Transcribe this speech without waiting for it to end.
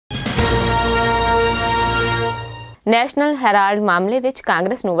National Herald ਮਾਮਲੇ ਵਿੱਚ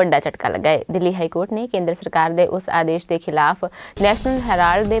ਕਾਂਗਰਸ ਨੂੰ ਵੱਡਾ ਝਟਕਾ ਲੱਗਾ ਹੈ। ਦਿੱਲੀ ਹਾਈ ਕੋਰਟ ਨੇ ਕੇਂਦਰ ਸਰਕਾਰ ਦੇ ਉਸ ਆਦੇਸ਼ ਦੇ ਖਿਲਾਫ ਨੈਸ਼ਨਲ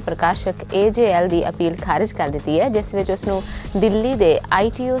ਹੈਰਾਲਡ ਦੇ ਪ੍ਰਕਾਸ਼ਕ AJL ਦੀ ਅਪੀਲ ਖਾਰਜ ਕਰ ਦਿੱਤੀ ਹੈ, ਜਿਸ ਵਿੱਚ ਉਸ ਨੂੰ ਦਿੱਲੀ ਦੇ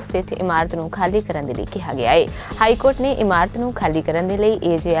ITO ਸਥਿਤ ਇਮਾਰਤ ਨੂੰ ਖਾਲੀ ਕਰਨ ਦੇ ਲਈ ਕਿਹਾ ਗਿਆ ਹੈ। ਹਾਈ ਕੋਰਟ ਨੇ ਇਮਾਰਤ ਨੂੰ ਖਾਲੀ ਕਰਨ ਦੇ ਲਈ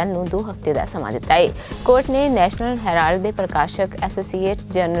AJL ਨੂੰ 2 ਹਫ਼ਤੇ ਦਾ ਸਮਾਂ ਦਿੱਤਾ ਹੈ। ਕੋਰਟ ਨੇ ਨੈਸ਼ਨਲ ਹੈਰਾਲਡ ਦੇ ਪ੍ਰਕਾਸ਼ਕ ਐਸੋਸੀਏਟ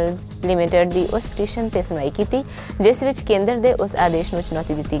ਜਰਨਲਜ਼ ਲਿਮਿਟਡ ਦੀ ਉਸ ਪਟੀਸ਼ਨ ਤੇ ਸੁਣਵਾਈ ਕੀਤੀ, ਜਿਸ ਵਿੱਚ ਕੇਂਦਰ ਦੇ ਉਸ ਆਦੇਸ਼ ਨੂੰ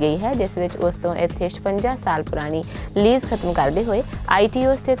ਚੁਣੌਤੀ ਦਿੱਤੀ ਗਈ ਹੈ, ਜਿਸ ਵਿੱਚ ਉਸ ਤੋਂ ਇੱਥੇ 56 ਸਾਲ ਪੁਰਾਣੀ ਲੀਜ਼ ਖਤਮ ਕਰਦੇ ਹੋਏ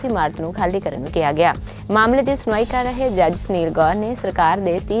ITO ਸਥਿਤ ਇਮਾਰਤ ਨੂੰ ਖਾਲੀ ਕਰਨ ਨੂੰ ਕਿਹਾ ਗਿਆ। ਮਾਮਲੇ ਦੀ ਸੁਣਵਾਈ ਕਰ ਰਹੇ ਜੱਜ ਸੁਨੀਲ ਗੌਰ ਨੇ ਸਰਕਾਰ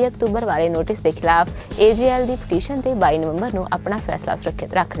ਦੇ 30 ਅਕਤੂਬਰ ਵਾਲੇ ਨੋਟਿਸ ਦੇ ਖਿਲਾਫ AJL ਦੀ ਪਟੀਸ਼ਨ ਤੇ 22 ਨਵੰਬਰ ਨੂੰ ਆਪਣਾ ਫੈਸਲਾ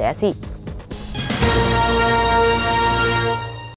ਸੁਰੱਖਿਅਤ ਰੱਖ ਲਿਆ ਸੀ।